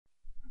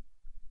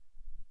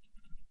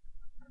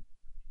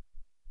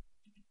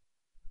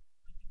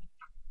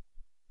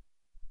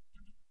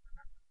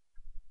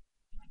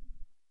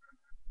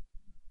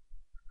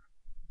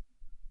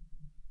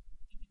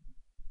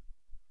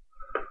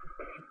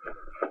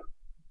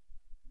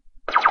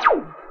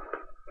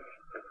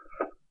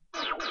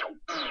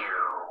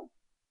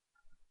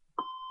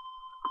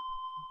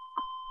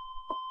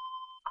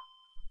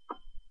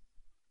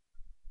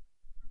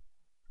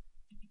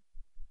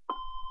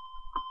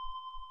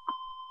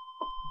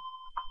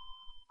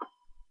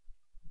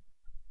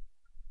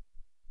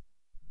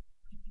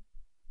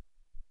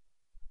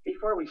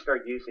before we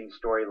start using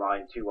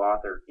Storyline to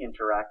author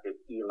interactive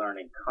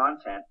e-learning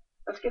content,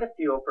 let's get a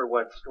feel for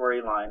what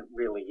Storyline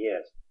really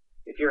is.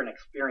 If you're an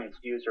experienced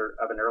user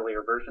of an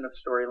earlier version of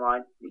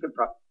Storyline, you can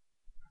probably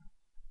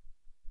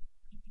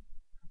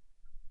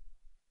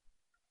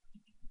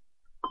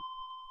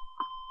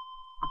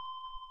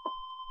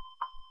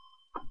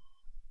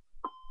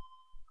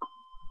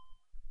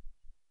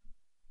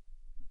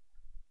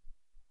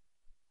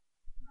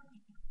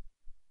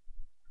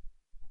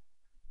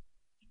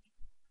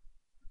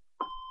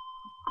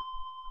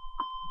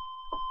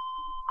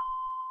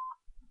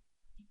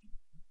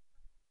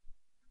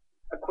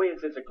A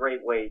quiz is a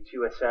great way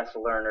to assess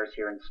learners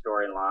here in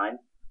Storyline.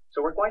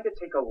 So we're going to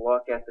take a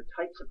look at the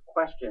types of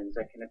questions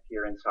that can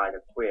appear inside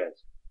a quiz.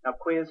 Now,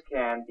 quiz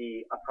can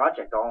be a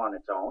project all on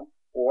its own,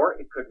 or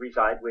it could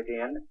reside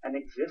within an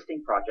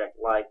existing project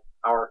like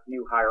our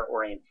new hire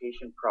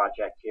orientation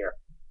project here.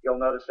 You'll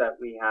notice that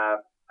we have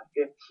a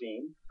fifth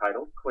scene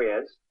titled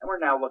Quiz, and we're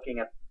now looking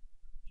at